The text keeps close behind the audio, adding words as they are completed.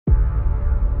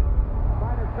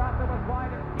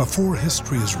Before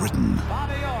history is written,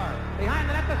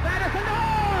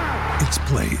 it's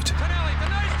played.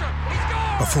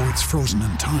 Before it's frozen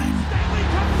in time,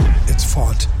 it's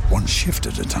fought one shift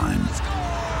at a time.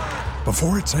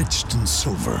 Before it's etched in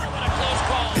silver,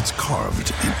 it's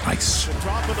carved in ice.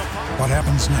 What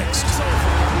happens next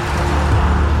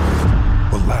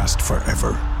will last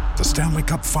forever. The Stanley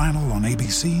Cup Final on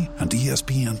ABC and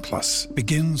ESPN Plus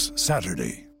begins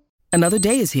Saturday. Another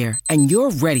day is here, and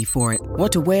you're ready for it.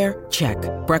 What to wear? Check.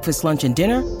 Breakfast, lunch, and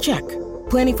dinner? Check.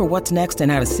 Planning for what's next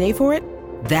and how to save for it?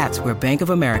 That's where Bank of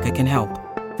America can help.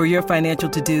 For your financial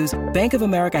to-dos, Bank of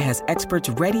America has experts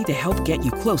ready to help get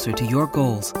you closer to your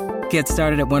goals. Get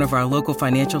started at one of our local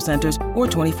financial centers or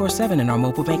 24/7 in our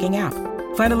mobile banking app.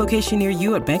 Find a location near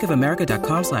you at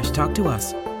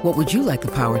bankofamerica.com/talktous. What would you like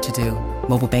the power to do?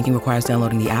 Mobile banking requires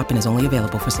downloading the app and is only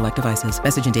available for select devices.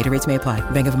 Message and data rates may apply.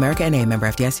 Bank of America N.A., member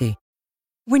FDIC.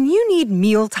 When you need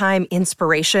mealtime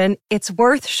inspiration, it's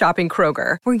worth shopping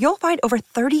Kroger, where you'll find over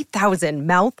 30,000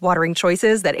 mouth-watering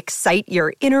choices that excite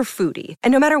your inner foodie.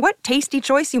 And no matter what tasty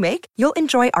choice you make, you'll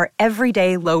enjoy our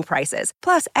everyday low prices,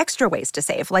 plus extra ways to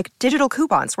save, like digital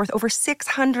coupons worth over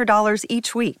 $600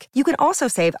 each week. You can also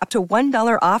save up to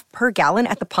 $1 off per gallon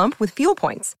at the pump with fuel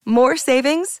points. More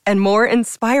savings and more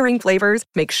inspiring flavors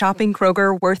make shopping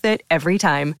Kroger worth it every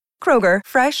time. Kroger,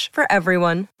 fresh for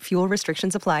everyone. Fuel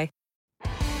restrictions apply.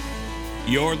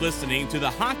 You're listening to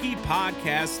the Hockey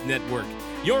Podcast Network,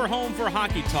 your home for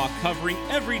hockey talk covering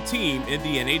every team in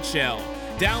the NHL.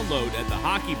 Download at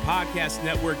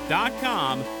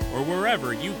thehockeypodcastnetwork.com or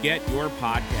wherever you get your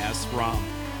podcasts from.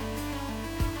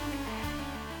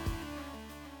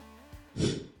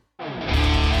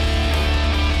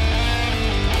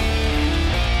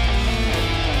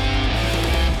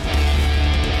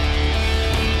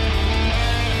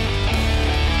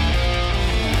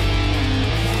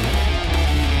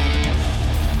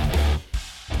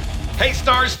 Hey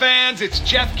Stars fans, it's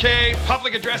Jeff Kay,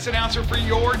 public address announcer for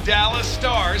your Dallas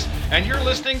Stars, and you're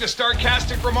listening to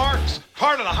Starcastic Remarks,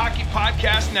 part of the Hockey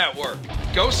Podcast Network.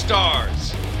 Go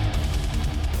Stars!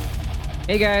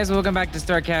 Hey guys, welcome back to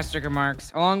Starcastic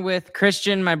Remarks. Along with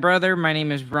Christian, my brother, my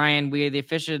name is Ryan. We are the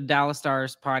official Dallas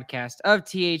Stars podcast of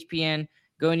THPN.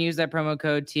 Go and use that promo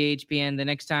code THPN the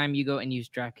next time you go and use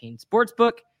DraftKings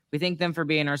Sportsbook. We thank them for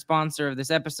being our sponsor of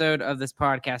this episode of this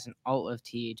podcast and all of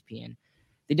THPN.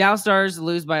 The Dallas Stars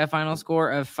lose by a final score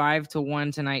of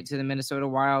 5-1 tonight to the Minnesota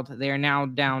Wild. They are now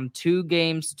down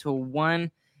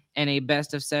 2-1 in a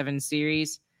best-of-7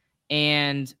 series.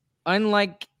 And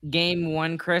unlike Game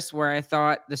 1, Chris, where I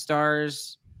thought the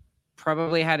Stars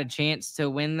probably had a chance to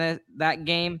win that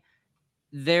game,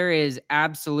 there is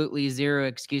absolutely zero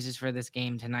excuses for this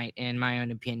game tonight, in my own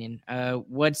opinion.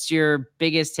 What's your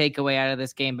biggest takeaway out of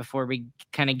this game before we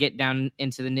kind of get down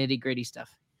into the nitty-gritty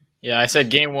stuff? Yeah, I said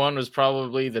Game 1 was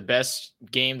probably the best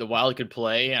game the Wild could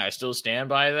play, and I still stand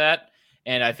by that.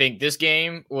 And I think this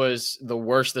game was the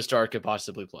worst the Stars could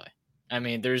possibly play. I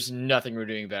mean, there's nothing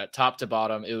redeeming about it. Top to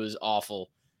bottom, it was awful.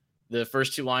 The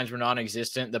first two lines were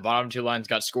non-existent. The bottom two lines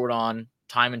got scored on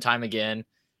time and time again.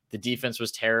 The defense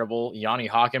was terrible. Jani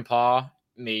Hakanpää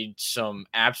made some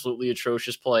absolutely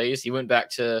atrocious plays. He went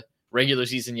back to regular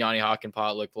season Jani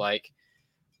Hakanpää, it looked like.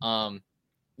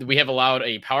 We have allowed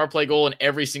a power play goal in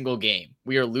every single game.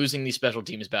 We are losing the special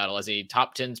teams battle as a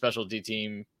top 10 special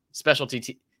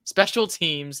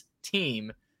teams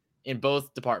team in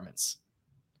both departments.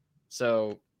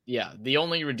 So, yeah, the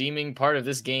only redeeming part of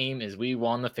this game is we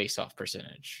won the faceoff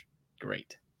percentage.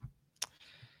 Great.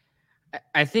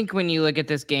 I think when you look at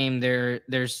this game,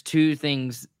 there's two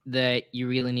things that you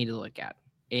really need to look at.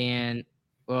 And,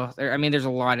 well, there's a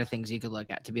lot of things you could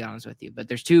look at, to be honest with you. But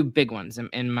there's two big ones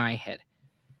in my head.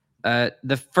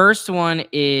 The first one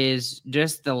is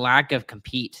just the lack of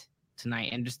compete tonight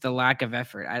and just the lack of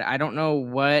effort. I don't know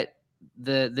what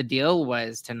the deal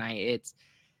was tonight. It's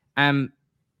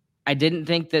I didn't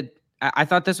think that I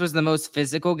thought this was the most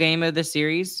physical game of the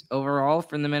series overall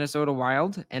from the Minnesota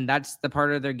Wild, and that's the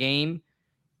part of their game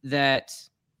that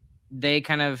they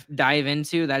kind of dive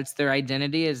into. That's their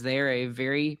identity, is they're a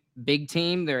very big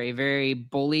team. They're a very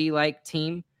bully-like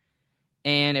team.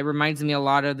 And it reminds me a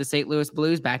lot of the St. Louis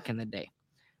Blues back in the day.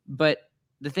 But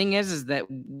the thing is that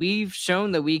we've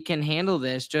shown that we can handle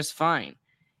this just fine.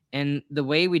 And the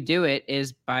way we do it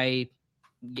is by,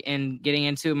 and getting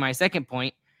into my second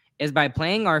point, is by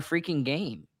playing our freaking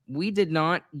game. We did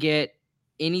not get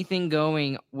anything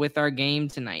going with our game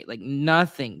tonight. Like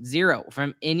nothing, zero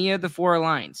from any of the four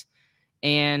lines.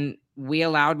 And we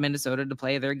allowed Minnesota to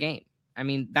play their game. I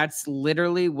mean, that's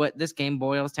literally what this game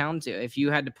boils down to. If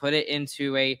you had to put it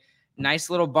into a nice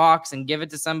little box and give it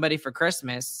to somebody for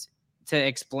Christmas, to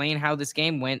explain how this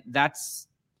game went, that's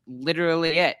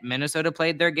literally it. Minnesota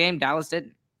played their game. Dallas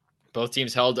didn't. Both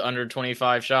teams held under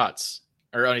 25 shots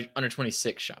or under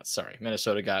 26 shots. Sorry.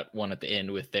 Minnesota got one at the end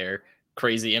with their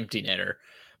crazy empty netter.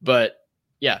 But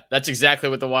yeah, that's exactly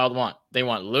what the Wild want. They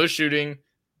want low shooting,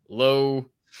 low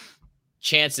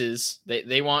chances.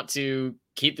 They want to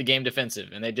keep the game defensive,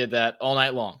 and they did that all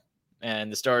night long.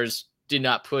 And the Stars did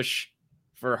not push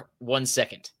for 1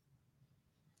 second.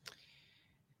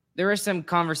 There were some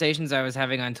conversations I was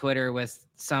having on Twitter with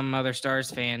some other Stars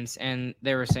fans, and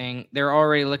they were saying they're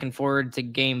already looking forward to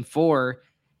Game 4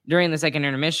 during the second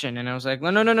intermission. And I was like,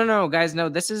 no, guys, no,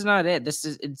 this is not it.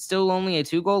 It's still only a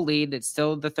 2-goal lead. It's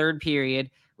still the third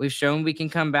period. We've shown we can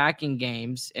come back in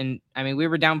games. And I mean, we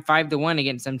were down 5-1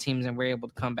 against some teams and we're able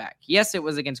to come back. Yes, it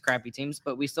was against crappy teams,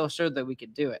 but we still showed that we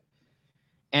could do it.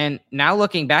 And now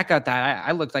looking back at that,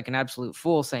 I looked like an absolute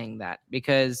fool saying that,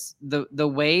 because the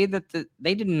way that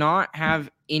they did not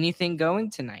have anything going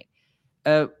tonight.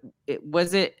 I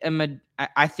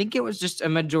think it was just a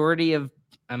majority of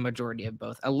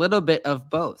both, a little bit of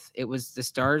both. It was the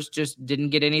Stars just didn't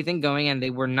get anything going and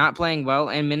they were not playing well,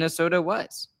 and Minnesota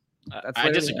was. I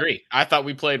disagree. I thought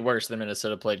we played worse than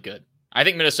Minnesota played good. I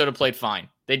think Minnesota played fine.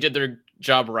 They did their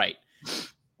job right.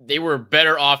 They were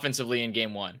better offensively in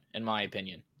Game 1, in my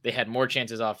opinion. They had more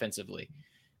chances offensively.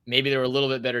 Maybe they were a little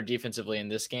bit better defensively in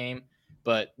this game,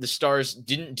 but the Stars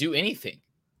didn't do anything.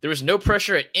 There was no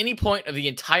pressure at any point of the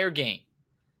entire game.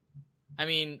 I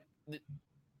mean,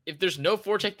 if there's no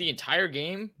forecheck the entire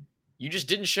game, you just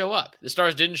didn't show up. The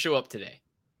Stars didn't show up today.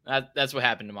 That's what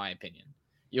happened, in my opinion.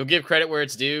 You'll give credit where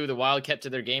it's due. The Wild kept to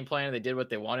their game plan. They did what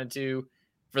they wanted to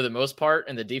for the most part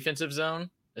in the defensive zone,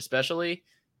 especially.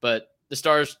 But the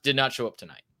Stars did not show up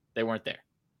tonight. They weren't there.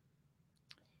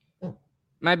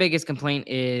 My biggest complaint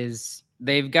is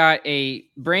they've got a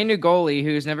brand new goalie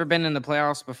who's never been in the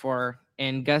playoffs before,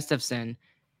 in Gustafsson.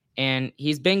 And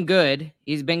he's been good.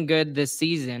 He's been good this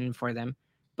season for them.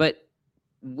 But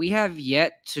we have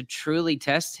yet to truly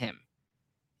test him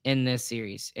in this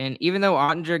series. And even though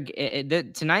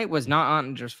Ottinger, tonight was not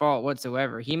Ottinger's fault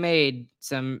whatsoever. He made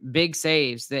some big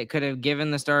saves that could have given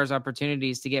the Stars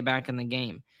opportunities to get back in the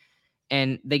game.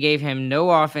 And they gave him no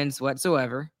offense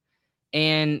whatsoever.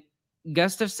 And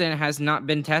Gustafsson has not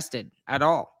been tested at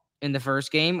all in the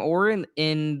first game or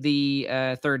in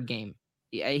the third game.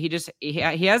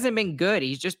 He hasn't been good.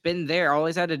 He's just been there. All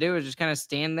he's had to do is just kind of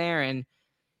stand there, and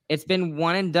it's been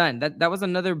one and done. That was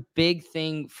another big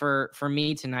thing for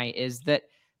me tonight, is that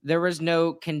there was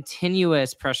no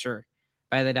continuous pressure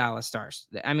by the Dallas Stars.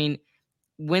 I mean,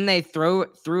 when they threw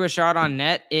a shot on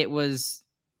net, that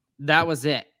was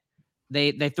it.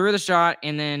 They threw the shot,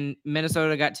 and then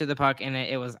Minnesota got to the puck, and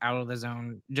it was out of the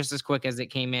zone just as quick as it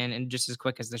came in and just as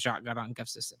quick as the shot got on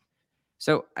Gustafsson.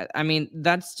 So, I mean,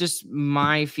 that's just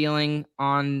my feeling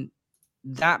on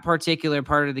that particular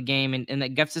part of the game, and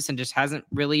that Gustafsson just hasn't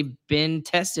really been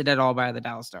tested at all by the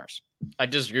Dallas Stars. I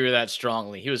disagree with that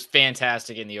strongly. He was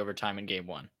fantastic in the overtime in Game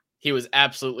 1. He was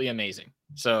absolutely amazing.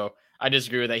 So I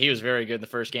disagree with that. He was very good in the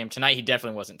first game. Tonight, he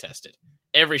definitely wasn't tested.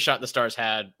 Every shot the Stars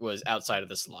had was outside of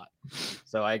the slot.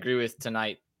 So I agree with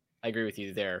tonight. I agree with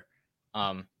you there.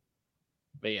 But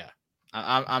yeah,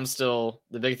 I'm still,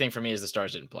 the big thing for me is the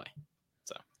Stars didn't play.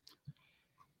 So.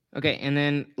 Okay. And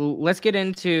then let's get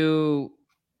into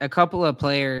a couple of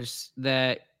players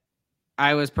that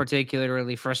I was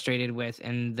particularly frustrated with,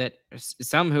 and that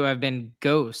some who have been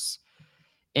ghosts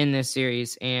in this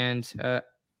series. And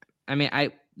I mean,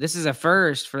 this is a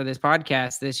first for this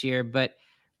podcast this year, but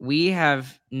we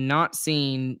have not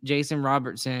seen Jason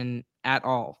Robertson at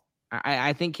all.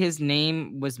 I think his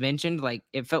name was mentioned, like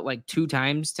it felt like 2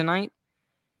 times tonight,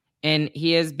 and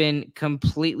he has been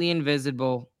completely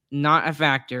invisible, not a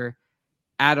factor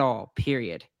at all,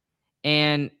 period.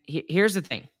 And here's the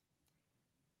thing.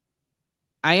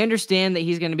 I understand that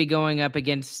he's going to be going up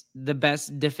against the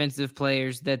best defensive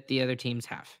players that the other teams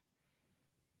have.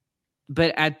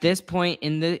 But at this point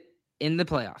in the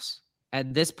playoffs,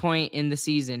 at this point in the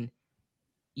season,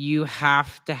 you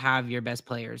have to have your best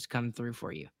players come through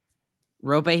for you.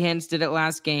 Roope Hintz did it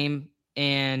last game,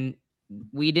 and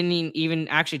we didn't even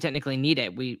actually technically need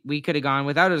it. We could have gone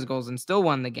without his goals and still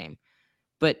won the game.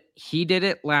 But he did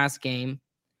it last game,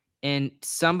 and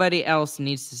somebody else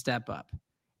needs to step up.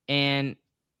 And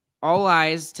all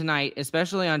eyes tonight,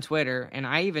 especially on Twitter, and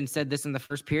I even said this in the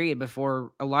first period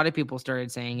before a lot of people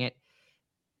started saying it,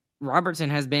 Robertson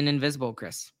has been invisible,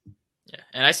 Chris. Yeah,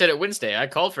 and I said it Wednesday. I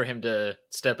called for him to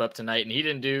step up tonight, and he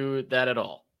didn't do that at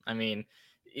all. I mean,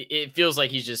 it feels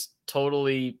like he's just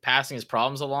totally passing his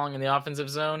problems along in the offensive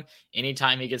zone.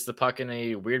 Anytime he gets the puck in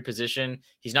a weird position,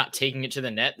 he's not taking it to the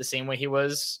net the same way he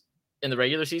was in the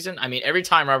regular season. I mean, every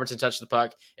time Robertson touched the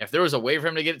puck, if there was a way for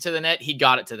him to get it to the net, he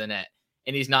got it to the net.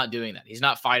 And he's not doing that. He's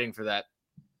not fighting for that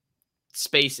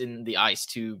space in the ice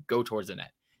to go towards the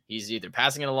net. He's either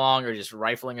passing it along or just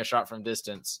rifling a shot from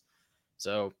distance.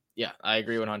 So, yeah, I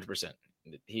agree 100%.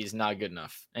 He's not good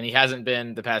enough. And he hasn't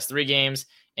been the past 3 games.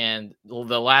 And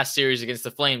the last series against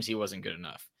the Flames, he wasn't good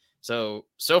enough. So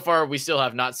far, we still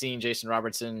have not seen Jason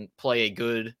Robertson play a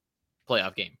good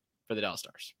playoff game for the Dallas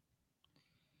Stars.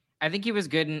 I think he was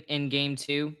good in game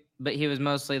 2, but he was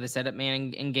mostly the setup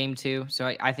man in game 2.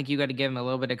 So I think you got to give him a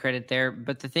little bit of credit there.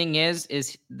 But the thing is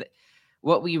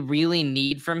what we really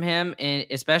need from him, and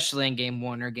especially in game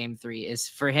 1 or game 3, is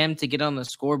for him to get on the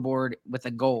scoreboard with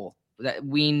a goal. That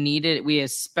we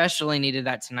especially needed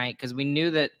that tonight, because we knew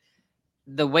that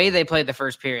the way they played the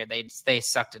first period, they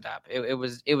sucked it up. It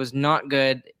was not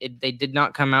good. They did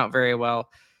not come out very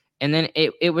well. And then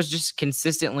it was just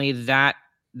consistently that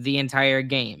the entire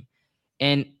game.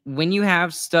 And when you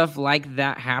have stuff like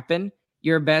that happen,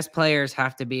 your best players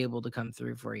have to be able to come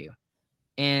through for you.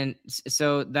 And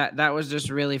so that was just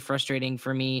really frustrating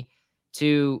for me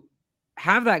to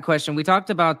have that question. We talked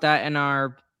about that in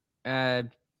our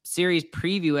series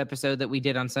preview episode that we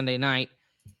did on Sunday night.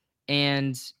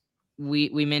 And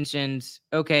we mentioned,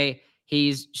 okay,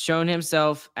 he's shown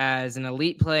himself as an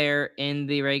elite player in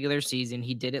the regular season.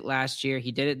 He did it last year.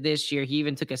 He did it this year. He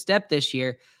even took a step this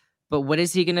year. But what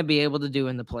is he going to be able to do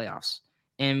in the playoffs?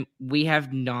 And we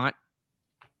have not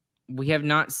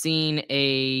seen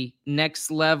a next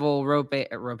level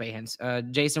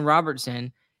Jason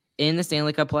Robertson in the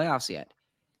Stanley Cup playoffs yet.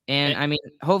 And I mean,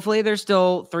 hopefully there's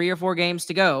still 3 or 4 games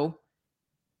to go,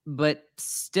 but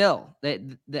still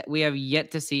that we have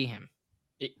yet to see him.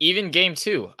 Even game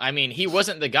 2, I mean, he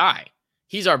wasn't the guy.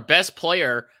 He's our best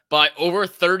player by over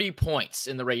 30 points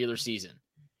in the regular season.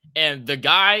 And the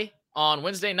guy on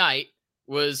Wednesday night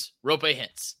was Roope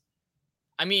Hintz.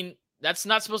 I mean, that's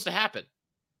not supposed to happen.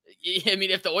 I mean,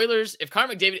 if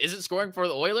Connor McDavid isn't scoring for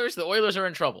the Oilers are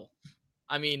in trouble.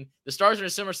 I mean, the Stars are in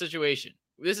a similar situation.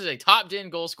 This is a top 10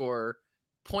 goal scorer,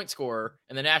 point scorer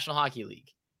in the National Hockey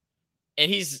League.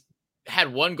 And he's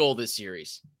had 1 goal this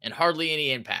series and hardly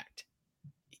any impact.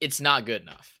 It's not good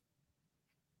enough.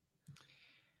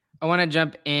 I want to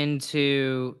jump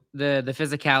into the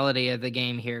physicality of the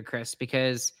game here, Chris,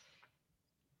 because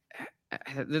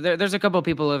there's a couple of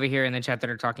people over here in the chat that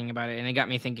are talking about it, and it got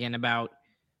me thinking about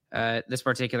this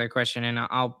particular question, and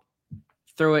I'll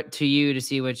throw it to you to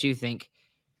see what you think.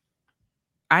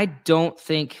 I don't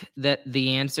think that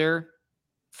the answer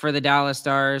for the Dallas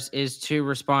Stars is to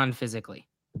respond physically.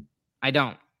 I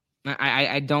don't.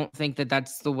 I don't think that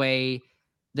that's the way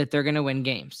that they're going to win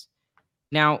games.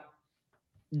 Now,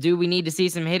 do we need to see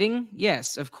some hitting?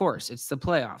 Yes, of course. It's the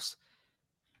playoffs.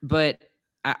 But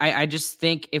I just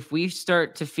think if we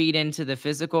start to feed into the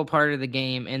physical part of the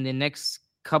game in the next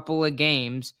couple of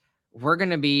games, we're going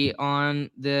to be on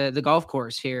the golf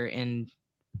course here in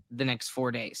the next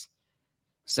 4 days.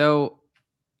 So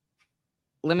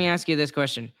let me ask you this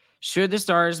question. Should the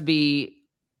Stars be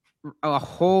a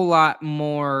whole lot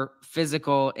more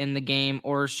physical in the game,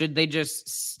 or should they just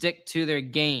stick to their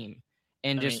game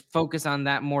and focus on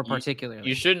that more particularly?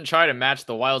 You shouldn't try to match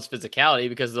the Wild's physicality,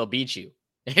 because they'll beat you.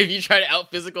 If you try to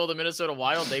out-physical the Minnesota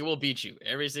Wild, they will beat you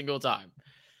every single time.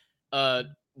 The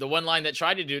one line that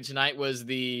tried to do it tonight was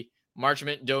the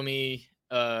Marchment, Domi,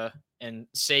 and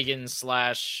Sagan /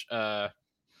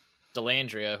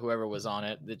 Dellandrea, whoever was on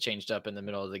it, that changed up in the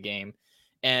middle of the game.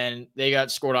 And they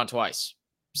got scored on twice.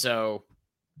 So,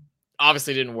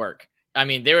 obviously didn't work. I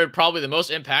mean, they were probably the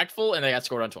most impactful, and they got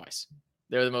scored on twice.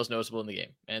 They were the most noticeable in the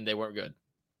game, and they weren't good.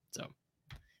 So,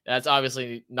 that's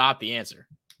obviously not the answer.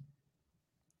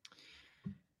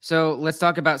 So let's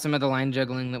talk about some of the line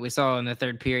juggling that we saw in the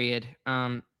third period.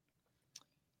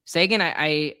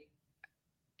 Sagan,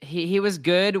 he was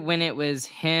good when it was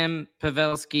him,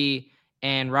 Pavelski,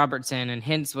 and Robertson, and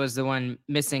Hintz was the one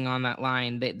missing on that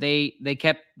line. They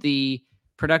kept the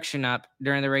production up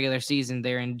during the regular season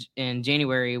there in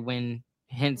January when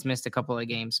Hintz missed a couple of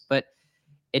games, but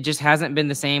it just hasn't been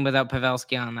the same without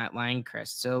Pavelski on that line,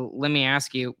 Chris. So let me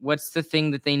ask you, what's the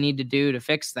thing that they need to do to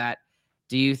fix that?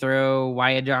 Do you throw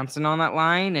Wyatt Johnson on that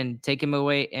line and take him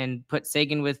away and put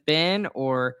Sagan with Ben,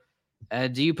 or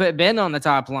do you put Ben on the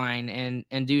top line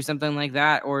and do something like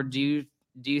that, or do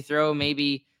you throw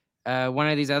maybe one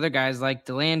of these other guys like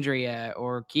Dellandrea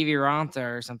or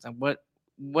Kiviranta or something?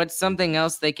 What's something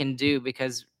else they can do?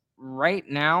 Because right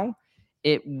now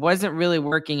it wasn't really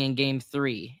working in game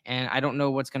 3, and I don't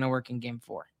know what's going to work in game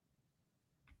 4.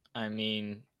 I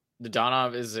mean,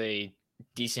 Dadonov is a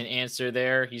decent answer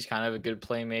there. He's kind of a good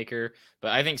playmaker,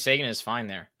 but I think Seguin is fine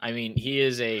there. I mean, he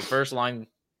is a first line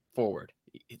forward.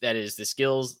 That is the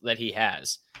skills that he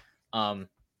has.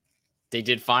 They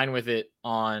did fine with it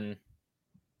on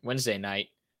Wednesday night.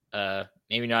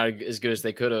 Maybe not as good as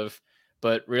they could have,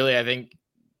 but really, I think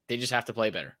they just have to play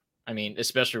better. I mean,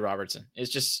 especially Robertson.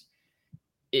 It's just,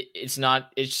 it's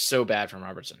so bad from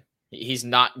Robertson. He's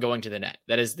not going to the net.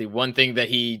 That is the one thing that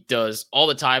he does all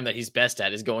the time that he's best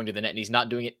at, is going to the net, and he's not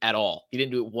doing it at all. He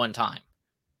didn't do it one time.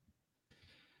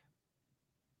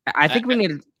 I think we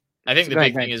need. I think the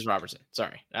big thing is Robertson.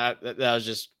 Sorry, that was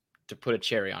just to put a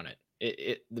cherry on it.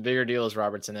 The bigger deal is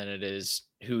Robertson than it is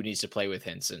who needs to play with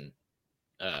Hintz and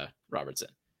Robertson.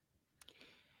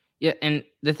 Yeah, and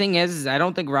the thing is I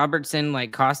don't think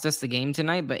Robertson cost us the game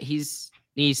tonight, but he's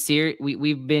serious.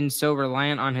 We've been so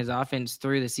reliant on his offense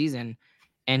through the season,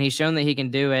 and he's shown that he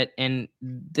can do it. And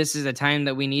this is a time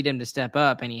that we need him to step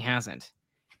up, and he hasn't.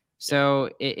 So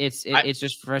it's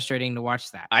just frustrating to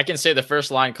watch that. I can say the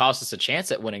first line cost us a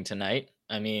chance at winning tonight.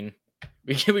 I mean,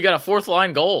 we got a fourth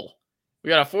line goal.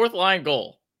 You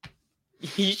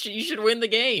should win the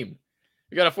game.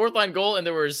 We got a fourth line goal, and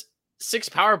there was 6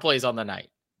 power plays on the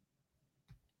night.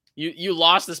 You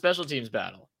lost the special teams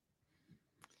battle.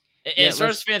 And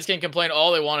Stars fans can complain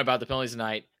all they want about the penalties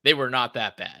tonight. They were not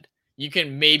that bad. You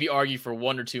can maybe argue for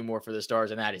 1 or 2 more for the Stars,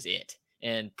 and that is it.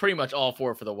 And pretty much all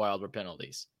 4 for the Wild were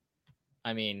penalties.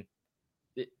 I mean,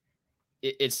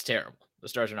 it's terrible. The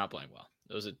Stars are not playing well.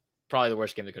 It was probably the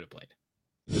worst game they could have played.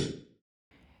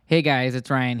 Hey guys, it's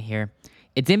Ryan here.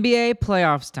 It's NBA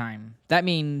playoffs time. That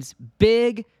means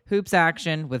big hoops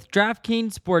action with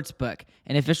DraftKings Sportsbook,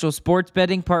 an official sports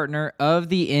betting partner of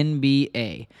the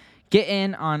NBA. Get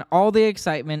in on all the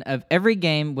excitement of every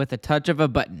game with a touch of a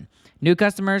button. New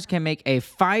customers can make a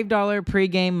 $5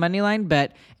 pregame moneyline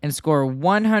bet and score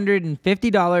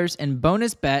 $150 in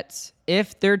bonus bets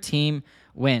if their team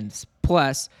wins.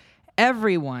 Plus,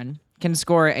 everyone can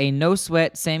score a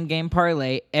no-sweat same-game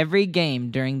parlay every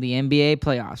game during the NBA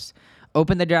playoffs.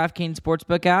 Open the DraftKings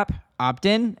Sportsbook app, opt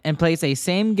in, and place a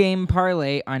same-game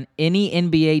parlay on any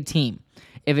NBA team.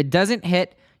 If it doesn't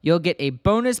hit, you'll get a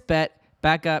bonus bet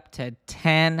back up to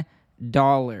 $10.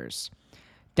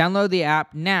 Download the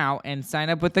app now and sign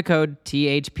up with the code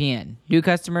THPN. New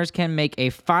customers can make a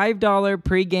 $5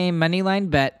 pregame moneyline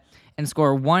bet and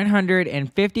score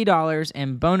 $150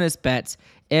 in bonus bets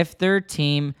if their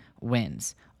team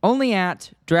wins. Only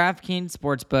at DraftKings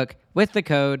Sportsbook with the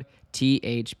code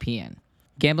THPN.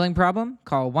 Gambling problem?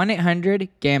 Call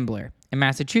 1-800-GAMBLER. In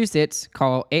Massachusetts,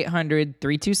 call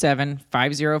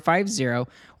 800-327-5050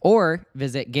 or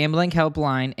visit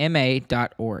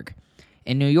gamblinghelplinema.org.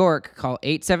 In New York, call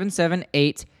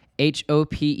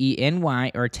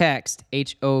 877-8-HOPENY or text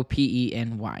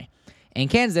HOPENY. In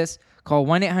Kansas, call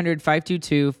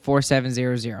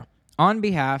 1-800-522-4700 on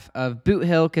behalf of Boot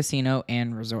Hill Casino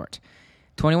and Resort.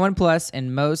 21 plus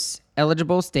in most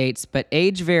eligible states, but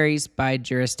age varies by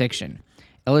jurisdiction.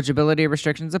 Eligibility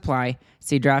restrictions apply.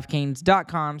 See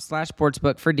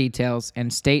DraftKings.com/sportsbook for details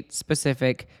and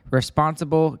state-specific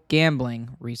responsible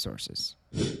gambling resources.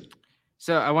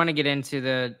 So I want to get into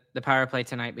the power play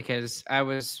tonight because I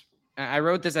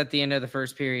wrote this at the end of the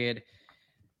first period.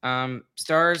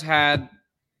 Stars had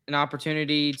an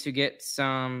opportunity to get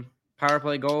some power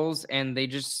play goals, and they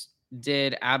just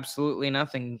did absolutely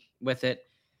nothing with it.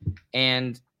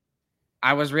 And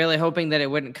I was really hoping that it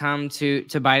wouldn't come to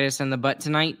bite us in the butt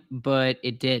tonight, but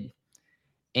it did.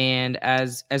 And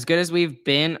as good as we've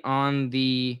been on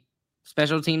the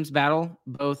special teams battle,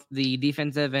 both the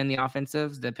defensive and the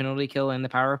offensive, the penalty kill and the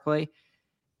power play,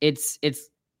 it's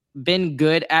been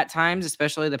good at times,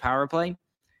 especially the power play.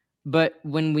 But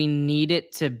when we need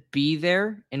it to be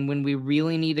there, and when we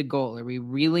really need a goal, or we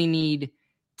really need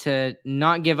to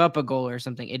not give up a goal or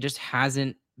something, it just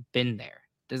hasn't been there.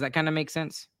 Does that kind of make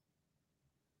sense?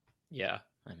 Yeah,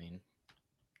 I mean,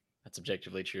 that's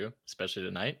objectively true, especially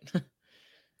tonight.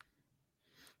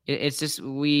 It's just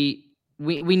we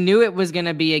knew it was going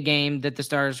to be a game that the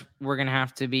Stars were going to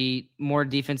have to be more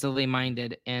defensively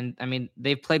minded, and I mean,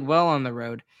 they've played well on the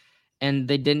road, and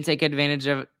they didn't take advantage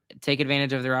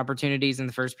of their opportunities in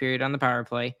the first period on the power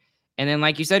play. And then,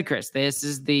 like you said, Chris, this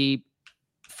is the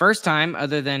first time,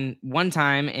 other than one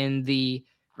time in the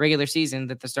regular season,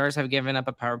 that the Stars have given up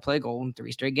a power play goal in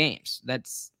 3 straight games.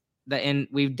 And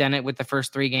we've done it with the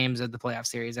first 3 games of the playoff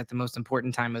series at the most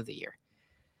important time of the year.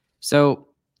 So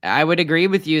I would agree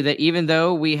with you that even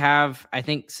though we have, I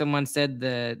think someone said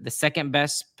the second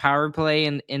best power play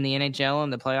in the NHL in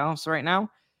the playoffs right now,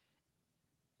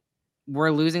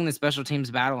 we're losing the special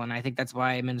teams battle. And I think that's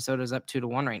why Minnesota's up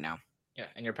 2-1 right now. Yeah.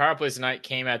 And your power plays tonight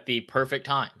came at the perfect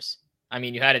times. I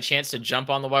mean, you had a chance to jump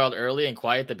on the Wild early and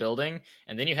quiet the building,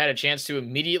 and then you had a chance to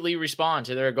immediately respond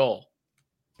to their goal.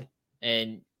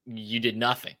 And you did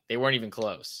nothing. They weren't even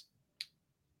close.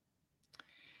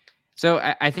 So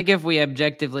I think if we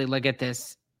objectively look at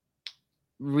this,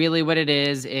 really what it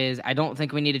is I don't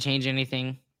think we need to change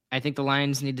anything. I think the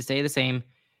Lions need to stay the same.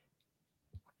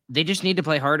 They just need to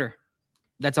play harder.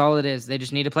 That's all it is. They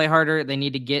just need to play harder. They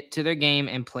need to get to their game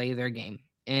and play their game.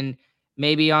 And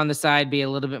maybe on the side, be a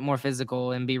little bit more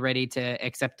physical and be ready to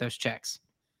accept those checks.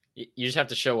 You just have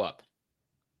to show up.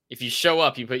 If you show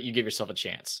up, you give yourself a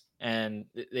chance. And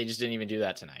they just didn't even do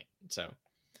that tonight. So,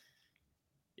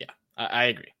 yeah, I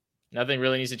agree. Nothing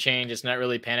really needs to change. It's not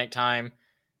really panic time.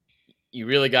 You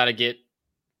really got to get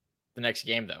the next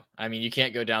game, though. I mean, you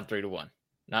can't go down 3-1.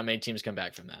 Not many teams come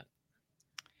back from that.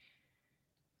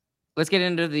 Let's get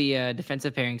into the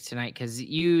defensive pairings tonight, because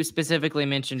you specifically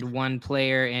mentioned one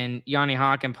player in Yanni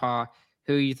Hakanpää,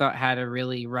 who you thought had a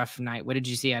really rough night. What did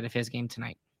you see out of his game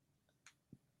tonight?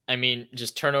 I mean,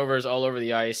 just turnovers all over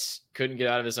the ice. Couldn't get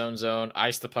out of his own zone.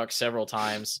 Iced the puck several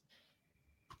times.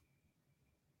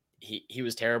 He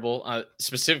was terrible.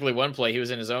 Specifically, one play, he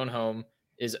was in his own home,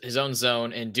 his own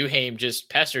zone, and Duhaime just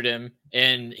pestered him,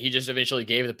 and he just eventually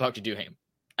gave the puck to Duhaime.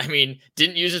 I mean,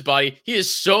 didn't use his body. He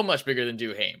is so much bigger than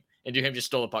Duhaime, and Duhaime just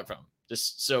stole the puck from him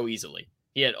just so easily.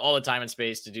 He had all the time and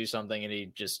space to do something, and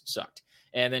he just sucked.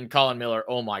 And then Colin Miller,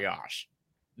 oh my gosh.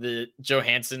 The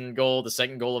Johansson goal, the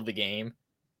second goal of the game,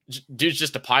 dude's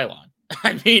just a pylon.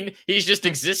 I mean, he's just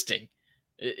existing.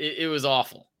 It was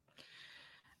awful.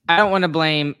 I don't want to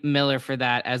blame Miller for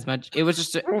that as much. It was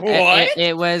just what?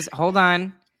 It was. Hold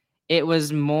on. It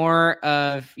was more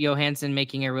of Johansson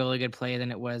making a really good play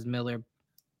than it was Miller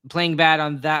playing bad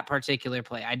on that particular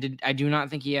play. I do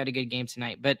not think he had a good game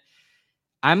tonight. But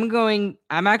I'm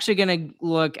actually going to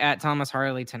look at Thomas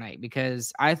Harley tonight,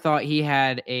 because I thought he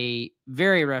had a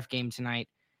very rough game tonight.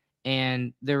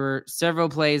 And there were several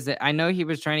plays that I know he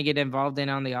was trying to get involved in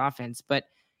on the offense, but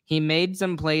he made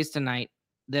some plays tonight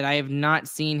that I have not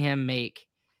seen him make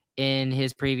in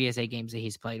his previous 8 games that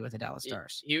he's played with the Dallas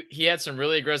Stars. He had some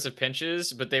really aggressive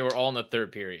pinches, but they were all in the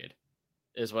third period,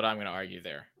 is what I'm going to argue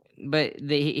there. But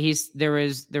there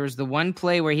was the one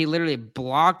play where he literally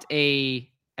blocked I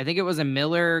think it was a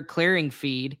Miller clearing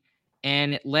feed,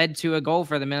 and it led to a goal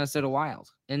for the Minnesota Wild,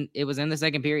 and it was in the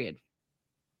second period.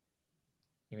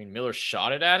 You mean Miller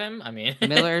shot it at him? I mean,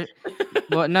 Miller.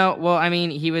 I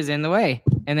mean, he was in the way,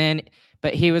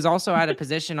 but he was also out of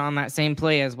position on that same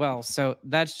play as well. So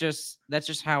that's just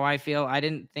how I feel. I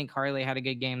didn't think Harley had a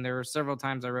good game. There were several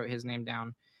times I wrote his name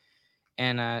down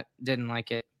and didn't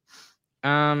like it.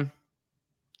 I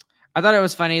thought it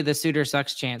was funny, the Suter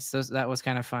sucks chance. That was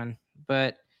kind of fun.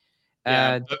 But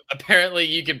apparently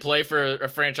you can play for a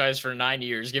franchise for 9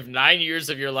 years, give 9 years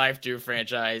of your life to a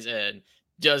franchise, and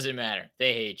doesn't matter.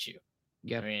 They hate you.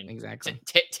 Yeah, I mean, exactly.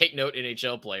 Take note,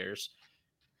 NHL players.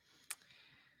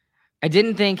 I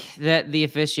didn't think that the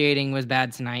officiating was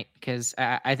bad tonight, because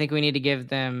I think we need to give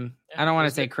them. I don't want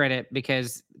to say credit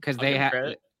because they have.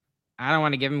 I don't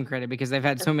want to give them credit because they've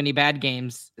had so many bad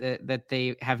games that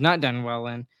they have not done well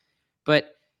in.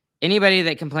 But anybody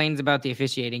that complains about the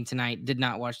officiating tonight did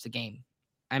not watch the game.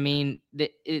 I mean,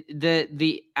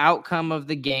 the outcome of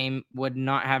the game would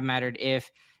not have mattered if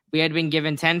we had been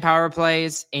given 10 power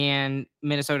plays and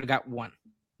Minnesota got 1.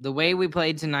 The way we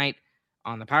played tonight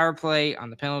on the power play, on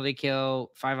the penalty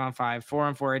kill, 5-on-5,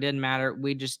 4-on-4, it didn't matter.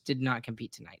 We just did not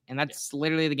compete tonight. And that's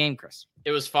literally the game, Chris.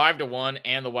 It was 5-1,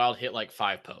 and the Wild hit like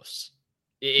 5 posts.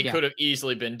 It could have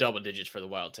easily been double digits for the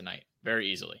Wild tonight. Very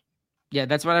easily. Yeah,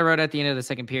 that's what I wrote at the end of the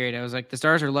second period. I was like, the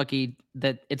Stars are lucky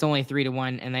that it's only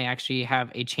 3-1 and they actually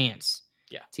have a chance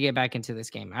to get back into this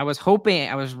game. I was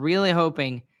really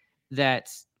hoping that,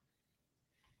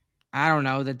 I don't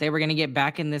know, that they were going to get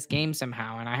back in this game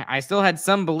somehow. And I still had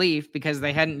some belief because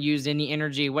they hadn't used any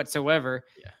energy whatsoever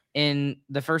in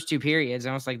the first 2 periods.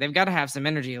 I was like, they've got to have some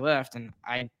energy left. And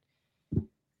I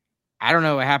don't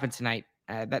know what happened tonight.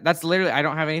 That's literally, I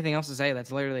don't have anything else to say.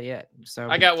 That's literally it. So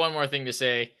I got one more thing to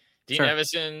say. Dean Sure.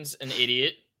 Evason's an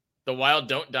idiot. The Wild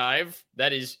don't dive.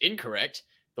 That is incorrect.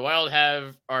 The Wild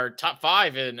are top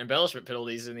 5 in embellishment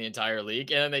penalties in the entire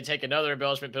league, and then they take another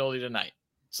embellishment penalty tonight.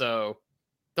 So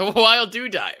the Wild do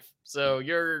dive. So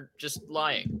you're just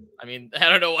lying. I mean, I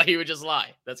don't know why he would just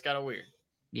lie. That's kind of weird.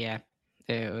 Yeah,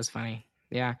 it was funny.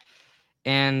 Yeah.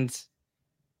 And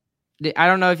I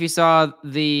don't know if you saw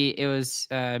it was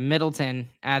Middleton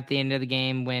at the end of the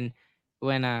game when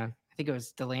I think it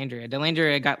was Dellandrea.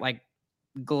 Dellandrea got like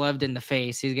gloved in the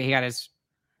face. He got it's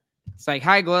like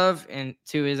high glove and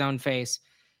to his own face.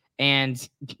 And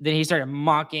then he started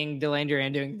mocking Dellandrea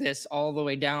and doing this all the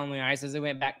way down the ice as he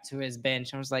went back to his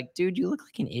bench. I was like, dude, you look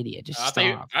like an idiot. Just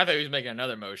stop. I thought he was making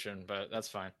another motion, but that's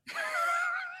fine.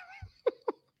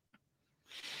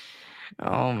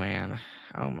 Oh, man.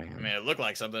 I mean, it looked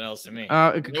like something else to me. It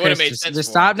would have made sense. Just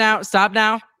stop now. Stop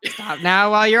now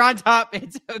while you're on top.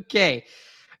 It's okay.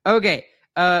 Okay.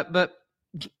 But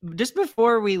just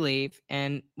before we leave,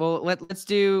 and well, let's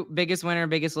do biggest winner,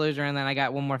 biggest loser, and then I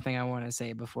got one more thing I want to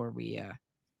say before we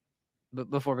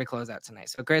close out tonight.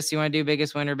 So, Chris, you want to do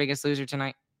biggest winner, biggest loser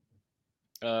tonight?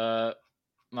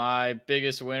 My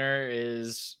biggest winner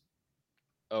is.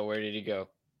 Oh, where did he go?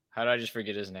 How did I just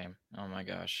forget his name? Oh my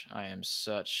gosh, I am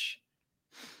such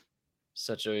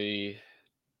a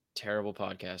terrible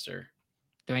podcaster.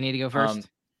 Do I need to go first?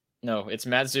 No, it's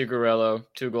Matt Zuccarello.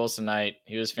 2 goals tonight.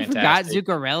 He was fantastic. You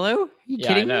forgot Zuccarello? You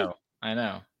kidding me? I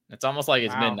know. It's almost like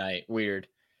it's midnight. Weird.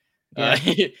 Yeah.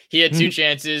 He had 2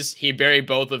 chances. He buried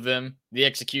both of them. The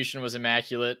execution was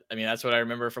immaculate. I mean, that's what I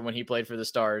remember from when he played for the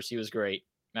Stars. He was great.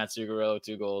 Matt Zuccarello,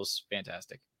 2 goals.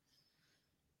 Fantastic.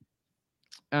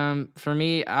 For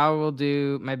me, I will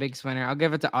do my biggest winner. I'll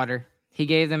give it to Otter. He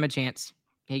gave them a chance.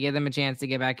 He gave them a chance to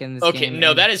get back in this game. Okay,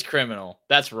 no, that is criminal.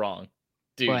 That's wrong.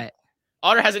 Dude. What?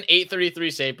 Otter has an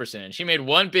 .833 save percentage. He made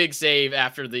 1 big save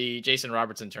after the Jason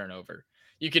Robertson turnover.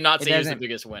 You cannot say he was the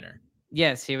biggest winner.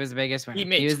 Yes, he was the biggest winner. He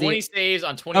made 20 saves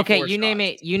on 24 Okay, shots.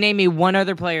 You name me one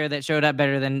other player that showed up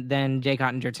better than Jake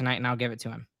Ottinger tonight, and I'll give it to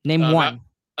him. Name one.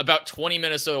 About 20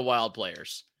 Minnesota Wild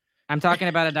players. I'm talking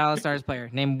about a Dallas Stars player.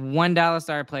 Name one Dallas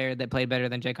Star player that played better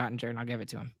than Jake Ottinger, and I'll give it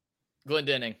to him.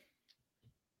 Glendening.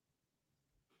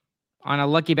 On a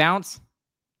lucky bounce?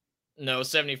 No,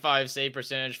 75 save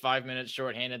percentage, 5 minutes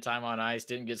shorthanded time on ice,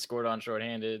 didn't get scored on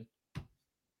shorthanded.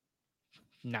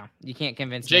 No, you can't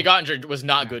convince Jake Ottinger was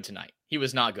not good tonight. He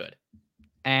was not good.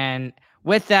 And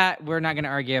with that, we're not going to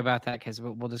argue about that because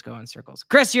we'll just go in circles.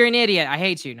 Chris, you're an idiot. I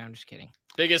hate you. No, I'm just kidding.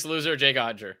 Biggest loser, Jake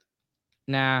Ottinger.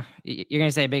 Nah, you're going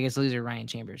to say biggest loser, Ryan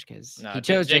Chambers, because he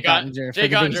chose Jake Ottinger.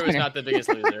 Jake Ottinger was not the biggest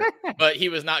loser, but he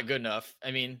was not good enough. I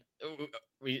mean, I'm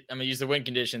going to use the win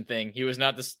condition thing. He was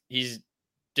not this.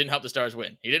 Didn't help the Stars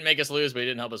win. He didn't make us lose, but he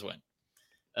didn't help us win.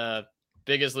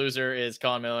 Biggest loser is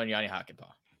Colin Miller and Yanni Hakanpää.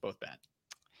 Both bad.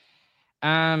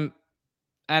 I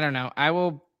don't know. I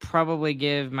will probably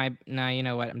give you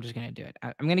know what? I'm just going to do it.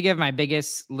 I'm going to give my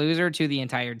biggest loser to the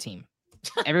entire team.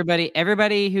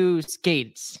 Everybody who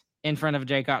skates in front of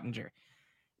Jake Ottinger.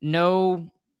 Nobody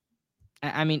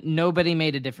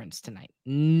made a difference tonight.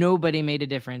 Nobody made a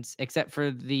difference except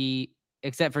for Jake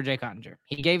Ottinger.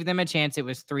 He gave them a chance. It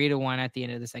was 3-1 at the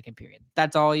end of the second period.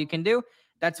 That's all you can do.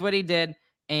 That's what he did.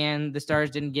 And the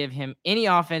Stars didn't give him any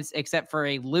offense except for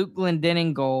a Luke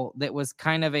Glendening goal that was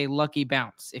kind of a lucky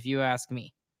bounce, if you ask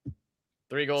me.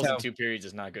 3 goals in 2 periods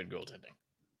is not good goaltending.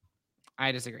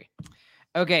 I disagree.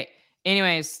 Okay.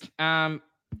 Anyways, I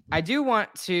do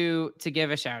want to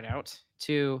give a shout out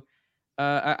to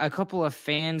a couple of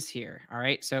fans here. All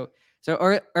right. So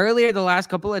earlier the last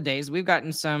couple of days, we've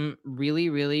gotten some really,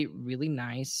 really, really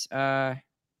nice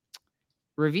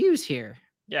reviews here.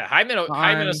 Yeah. Hi,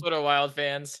 Minnesota Wild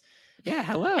fans. Yeah.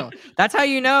 Hello. That's how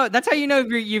you know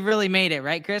you've really made it,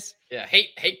 right, Chris? Yeah.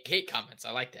 Hate comments.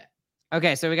 I like that.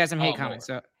 Okay. So we got some hate comments.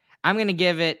 So I'm going to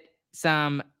give it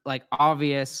some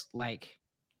obvious, I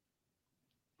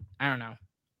don't know.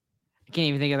 I can't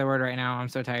even think of the word right now. I'm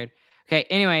so tired. Okay.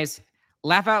 Anyways,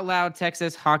 laugh out loud,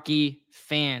 Texas hockey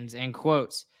fans, and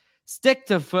quotes. Stick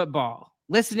to football.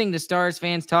 Listening to Stars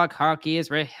fans talk hockey is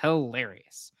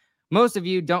hilarious. Most of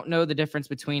you don't know the difference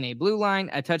between a blue line,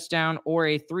 a touchdown, or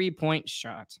a 3-point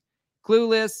shot.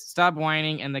 Clueless, stop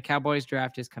whining, and the Cowboys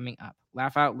draft is coming up.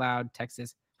 Laugh out loud,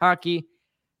 Texas hockey.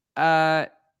 Does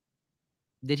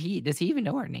he even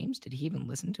know our names? Did he even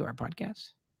listen to our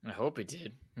podcast? I hope he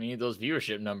did. We need those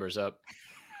viewership numbers up.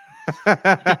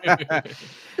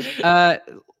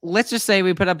 Let's just say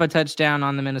we put up a touchdown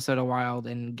on the Minnesota Wild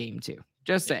in game 2.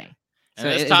 Just saying. And so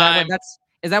this is time,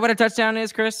 that what a touchdown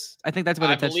is, Chris? I think that's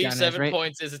what a touchdown is, right? I believe 7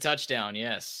 points is a touchdown,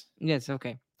 yes. Yes,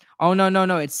 okay. Oh,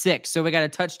 no, it's 6. So we got a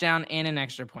touchdown and an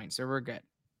extra point, so we're good.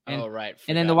 And, right.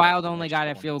 And then the Wild only got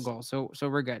a field goal, so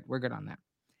we're good. We're good on that.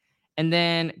 And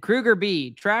then Kruger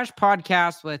B, trash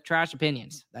podcast with trash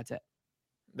opinions. That's it.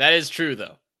 That is true,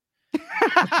 though.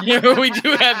 We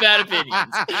do have bad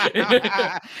opinions.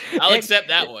 I'll accept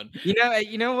that one.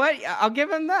 You know what? I'll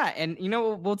give him that. And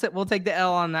we'll take the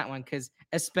L on that one, because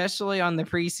especially on the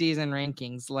preseason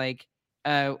rankings,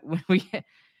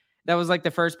 that was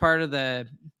the first part of the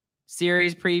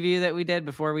series preview that we did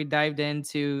before we dived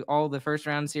into all the first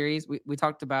round series. We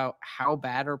talked about how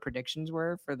bad our predictions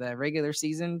were for the regular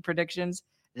season predictions.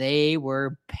 They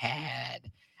were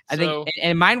bad. I think,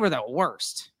 and mine were the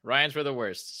worst. Ryan's were the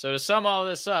worst. So to sum all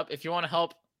this up, if you want to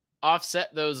help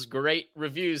offset those great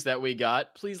reviews that we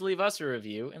got, please leave us a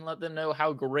review and let them know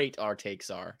how great our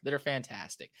takes are. They're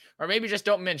fantastic. Or maybe just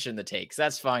don't mention the takes.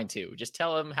 That's fine too. Just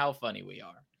tell them how funny we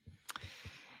are.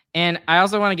 And I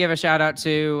also want to give a shout out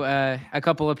to a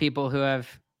couple of people who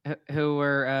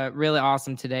were really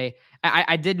awesome today.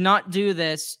 I did not do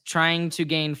this trying to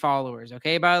gain followers.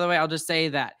 Okay. By the way, I'll just say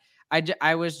that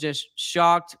I was just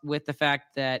shocked with the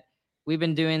fact that we've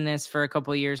been doing this for a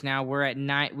couple of years now.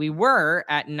 We were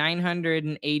at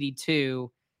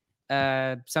 982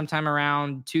 sometime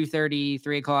around 2:30,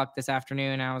 3 o'clock this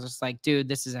afternoon. I was just like, dude,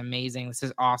 this is amazing. This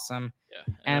is awesome.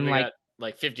 Yeah. And we got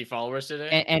like 50 followers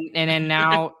today. And then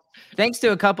now, thanks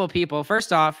to a couple of people.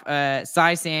 First off,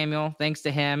 Cy Samuel, thanks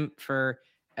to him for,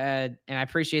 and I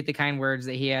appreciate the kind words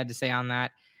that he had to say on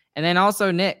that. And then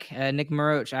also Nick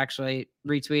Maroch actually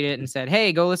retweeted and said,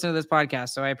 hey, go listen to this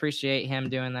podcast. So I appreciate him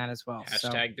doing that as well.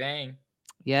 Hashtag bang.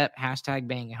 Yep. Hashtag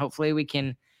bang. Hopefully we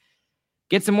can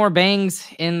get some more bangs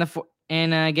in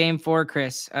game 4,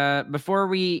 Chris. Before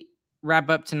we wrap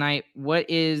up tonight, what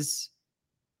is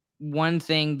one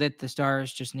thing that the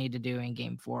Stars just need to do in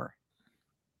game 4?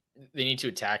 They need to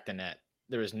attack the net.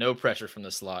 There is no pressure from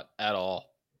the slot at all.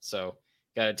 So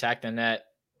got to attack the net.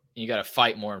 You got to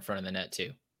fight more in front of the net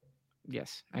too.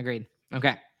 Yes, agreed.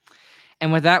 Okay.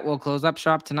 And with that, we'll close up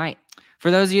shop tonight.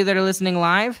 For those of you that are listening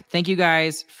live, thank you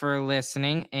guys for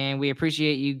listening, and we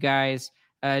appreciate you guys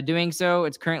doing so.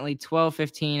 It's currently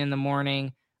 12:15 in the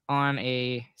morning on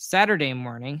a Saturday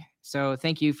morning, so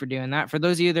thank you for doing that. For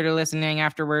those of you that are listening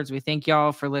afterwards, we thank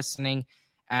y'all for listening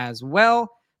as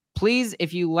well. Please,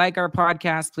 if you like our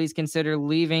podcast, please consider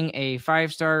leaving a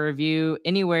 5-star review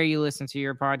anywhere you listen to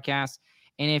your podcast.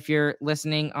 And if you're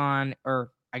listening on, or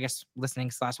I guess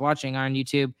listening/watching on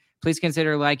YouTube, please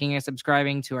consider liking and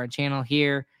subscribing to our channel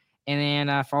here, and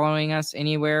then following us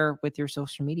anywhere with your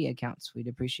social media accounts. We'd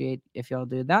appreciate if y'all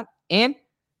do that. And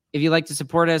if you'd like to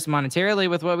support us monetarily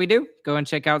with what we do, go and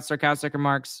check out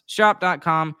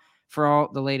sarcasticremarksshop.com for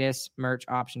all the latest merch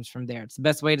options from there. It's the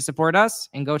best way to support us,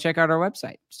 and go check out our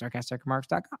website,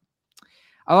 sarcasticremarks.com.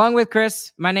 Along with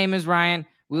Chris, my name is Ryan.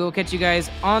 We will catch you guys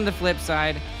on the flip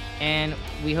side. And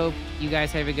we hope you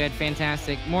guys have a good,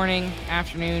 fantastic morning,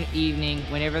 afternoon, evening,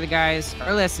 whenever the guys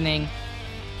are listening.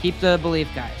 Keep the belief,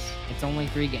 guys. It's only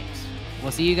 3 games.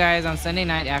 We'll see you guys on Sunday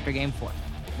night after game 4.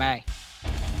 Bye.